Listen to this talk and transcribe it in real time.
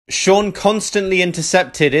Sean constantly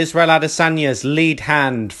intercepted Israel Adesanya's lead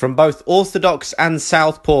hand from both orthodox and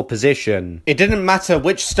southpaw position. It didn't matter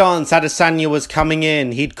which stance Adesanya was coming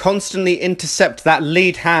in, he'd constantly intercept that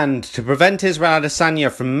lead hand to prevent Israel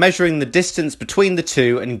Adesanya from measuring the distance between the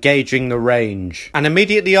two and gauging the range. And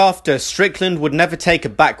immediately after, Strickland would never take a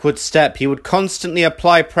backward step. He would constantly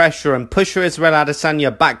apply pressure and push Israel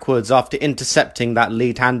Adesanya backwards after intercepting that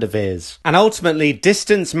lead hand of his. And ultimately,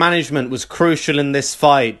 distance management was crucial in this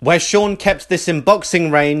fight, where Sean kept this in boxing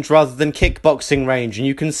range rather than kickboxing range, and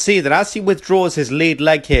you can see that as he withdraws his lead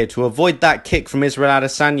leg here to avoid that kick from Israel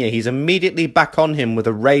Adesanya, he's immediately back on him with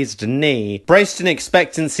a raised knee, braced in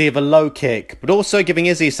expectancy of a low kick, but also giving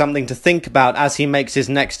Izzy something to think about as he makes his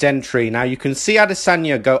next entry. Now you can see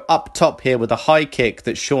Adesanya go up top here with a high kick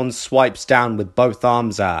that Sean swipes down with both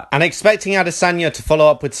arms at, and expecting Adesanya to follow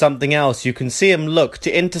up with something else, you can see him look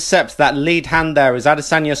to intercept that lead hand there as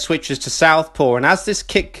Adesanya switches to southpaw, and as this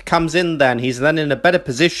kick comes in, then he's then in a better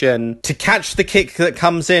position to catch the kick that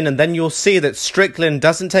comes in, and then you'll see that Strickland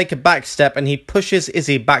doesn't take a back step and he pushes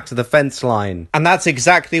Izzy back to the fence line. And that's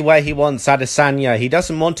exactly where he wants Adesanya. He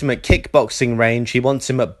doesn't want him at kickboxing range, he wants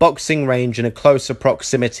him at boxing range in a closer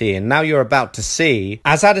proximity. And now you're about to see,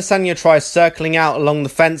 as Adesanya tries circling out along the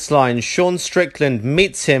fence line, Sean Strickland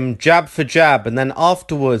meets him jab for jab, and then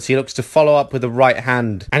afterwards he looks to follow up with a right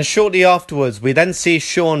hand. And shortly afterwards we then see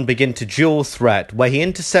Sean begin to dual threat, where he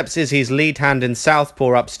intercepts Izzy's lead hand in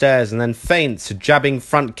southpaw upstairs and then feints a jabbing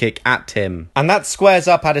front kick at him. And that squares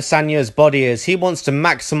up Adesanya's body as he wants to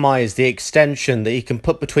maximise the extension that he can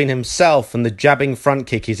put between himself and the jabbing front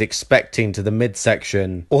kick he's expecting to the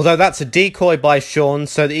midsection. Although that's a decoy by Sean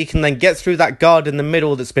so that he can then get through that guard in the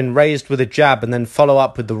middle that's been raised with a jab and then follow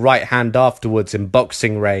up with the right hand afterwards in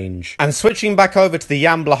boxing range. And switching back over to the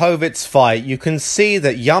Jan Blachowicz fight, you can see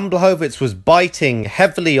that Jan Blachowicz was biting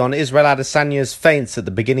heavily on Israel Adesanya's feints at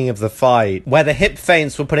the beginning of the fight, where the hip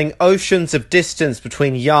feints were putting oceans of distance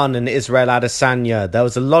between Jan and Israel Adesanya. There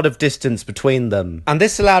was a lot of distance between them, and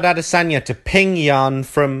this allowed Adesanya to ping Jan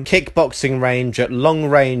from kickboxing range at long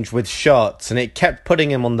range with shots, and it kept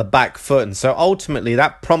putting him on the back foot, and so ultimately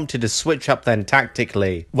that prompted a switch up then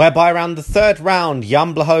tactically, whereby around the third round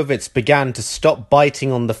Jan Blachowicz began to stop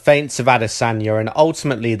biting on the feints of Adesanya, and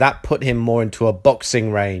ultimately that put him more into a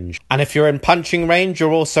boxing range. And if you're in punching range,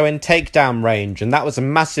 you're also in takedown range, and that was a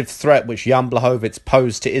massive threat which Jan Blachowicz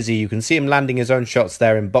posed to Izzy. You can see him landing his own shots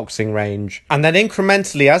there in boxing range. And then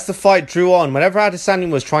incrementally, as the fight drew on, whenever Adesanya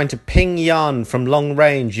was trying to ping Jan from long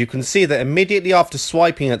range, you can see that immediately after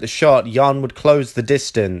swiping at the shot, Jan would close the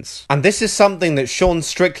distance. And this is something that Sean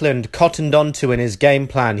Strickland cottoned onto in his game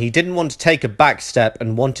plan. He didn't want to take a back step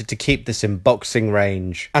and wanted to keep this in boxing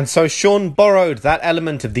range. And so Sean borrowed that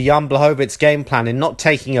element of the Jan Blachowicz game plan in not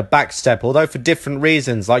taking a back step, although for different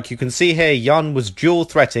reasons. Like you can see here, Jan was dual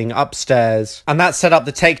threating upstairs, and that set up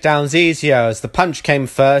the takedowns easier as the punch came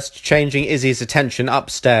first, changing Izzy's attention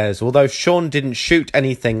upstairs, although Sean didn't shoot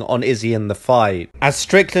anything on Izzy in the fight, as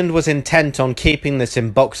Strickland was intent on keeping this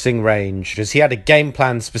in boxing range, as he had a game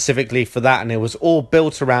plan specifically for that, and it was all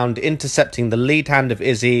built around intercepting the lead hand of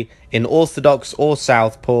Izzy in orthodox or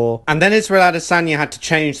southpaw. And then Israel Adesanya had to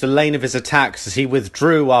change the lane of his attacks as he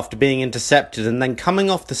withdrew after being intercepted, and then coming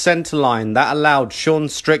off the centre line, that allowed Sean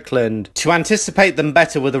Strickland to anticipate them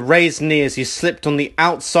better with a raised knee as he slipped on the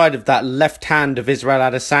outside of that left hand of Israel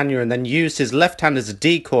Adesanya and then used his left hand as a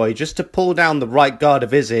decoy just to pull down the right guard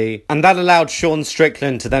of Izzy, and that allowed Sean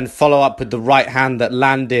Strickland to then follow up with the right hand that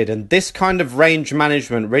landed. And this kind of range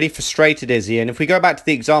management really frustrated Izzy, and if we go back to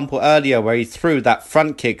the example earlier where he threw that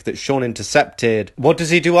front kick that Sean intercepted, what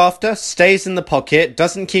does he do after? Stays in the pocket,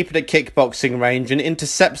 doesn't keep it at kickboxing range, and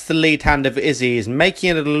intercepts the lead hand of Izzy's,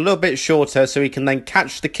 making it a little bit shorter so he can then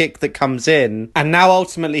catch the kick that comes in. And now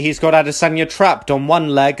ultimately he's got Adesanya trapped on one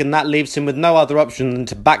leg, and that leaves him with no other option than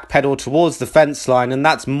to backpedal towards the fence line, and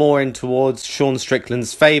that's more in towards Sean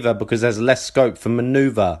Strickland's favour because there's less scope for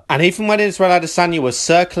manoeuvre. And even when Israel Adesanya was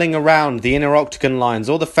circling around the inner octagon lines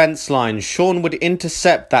or the fence lines, Sean would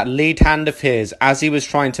intercept that lead hand of his as he was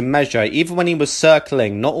trying to measure, even when he was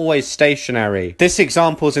circling, not always stationary. This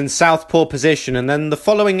example's in southpaw position, and then the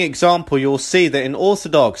following example you'll see that in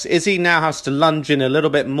orthodox, Izzy now has to lunge in a little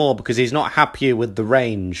bit more because he's not happy with the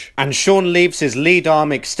range. And Sean leaves his lead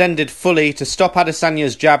arm extended fully to stop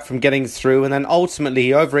Adesanya's jab from getting through, and then ultimately he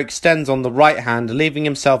overextends on the right hand, leaving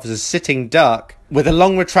himself as a sitting duck with a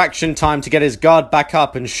long retraction time to get his guard back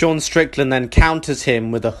up, and Sean Strickland then counters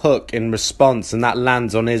him with a hook in response, and that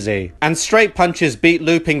lands on Izzy. And straight punches beat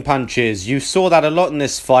looping punches. You saw that a lot in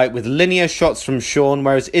this fight with linear shots from Sean,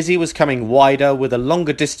 whereas Izzy was coming wider with a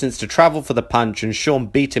longer distance to travel for the punch, and Sean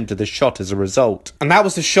beat him to the shot as a result. And that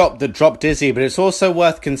was the shot that dropped Izzy, but it's also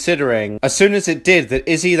worth considering, as soon as it did, that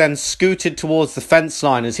Izzy then scooted towards the fence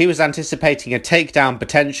line as he was anticipating a takedown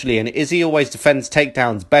potentially, and Izzy always defends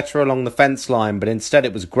takedowns better along the fence line, but instead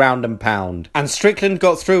it was ground and pound. And Strickland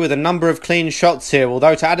got through with a number of clean shots here,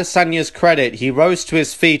 although to Adesanya's credit, he rose to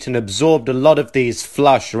his feet and absorbed a lot of these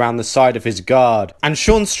flush around the side of his guard. And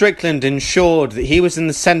Sean Strickland ensured that he was in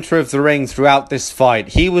the centre of the ring throughout this fight.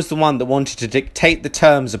 He was the one that wanted to dictate the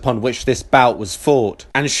terms upon which this bout was fought.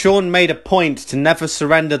 And Sean made a point to never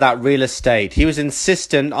surrender that real estate. He was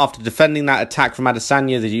insistent after defending that attack from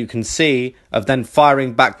Adesanya that you can see, of then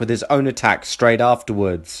firing back with his own attack straight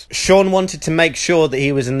afterwards. Sean wanted to make sure that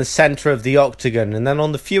he was in the centre of the octagon, and then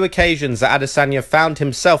on the few occasions that Adesanya found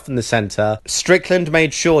himself in the centre, Strickland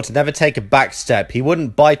made sure to never take a back step. He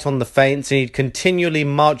wouldn't bite on the feints, and he'd continually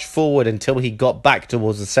march forward until he got back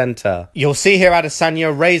towards the centre. You'll see here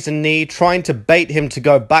Adesanya raise a knee, trying to bait him to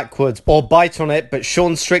go backwards or bite on it, but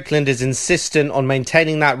Sean Strickland is insistent on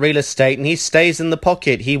maintaining that real estate, and he stays in the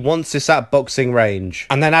pocket. He wants this at boxing range.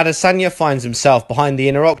 And then Adesanya finds himself behind the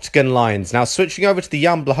inner octagon lines. Now, switching over to the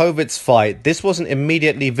Jan Blachowicz fight, this wasn't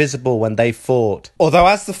immediately visible when they fought. Although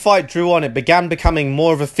as the fight drew on, it began becoming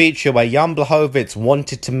more of a feature where Jan Blachowicz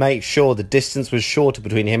wanted to make sure the distance was shorter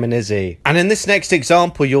between him and Izzy. And in this next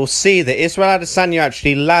example, you'll see that Israel Adesanya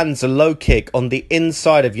actually lands a low kick on the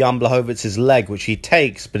inside of Jan Blachowicz's leg, which he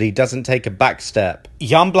takes, but he doesn't take a back step.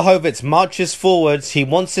 Jan Blachowicz marches forwards. He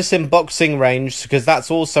wants this in boxing range because that's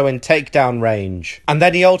also in takedown range. And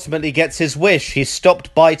then he ultimately gets his wish. He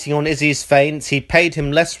stopped biting on Izzy's feints. He paid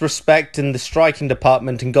him less respect in the striking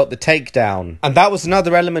department and got the takedown. And that was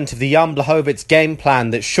another element of the Jan Blachowicz game plan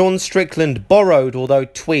that Sean Strickland borrowed, although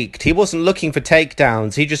tweaked. He wasn't looking for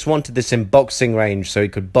takedowns. He just wanted this in boxing range so he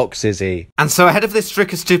could box Izzy. And so ahead of this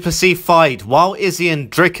Dricus Du Plessis fight, while Izzy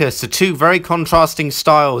and Dricus are two very contrasting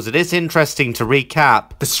styles, it is interesting to recap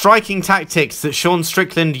the striking tactics that Sean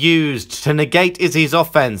Strickland used to negate Izzy's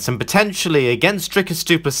offense, and potentially against Dricus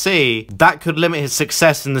Du Plessis, that could limit his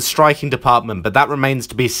success in the striking department, but that remains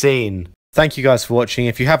to be seen. Thank you guys for watching.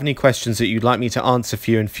 If you have any questions that you'd like me to answer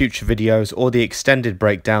for you in future videos or the extended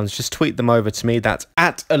breakdowns, just tweet them over to me. That's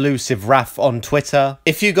at ElusiveRaf on Twitter.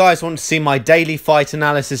 If you guys want to see my daily fight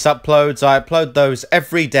analysis uploads, I upload those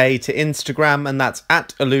every day to Instagram, and that's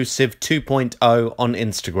at Elusive 2.0 on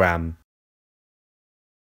Instagram.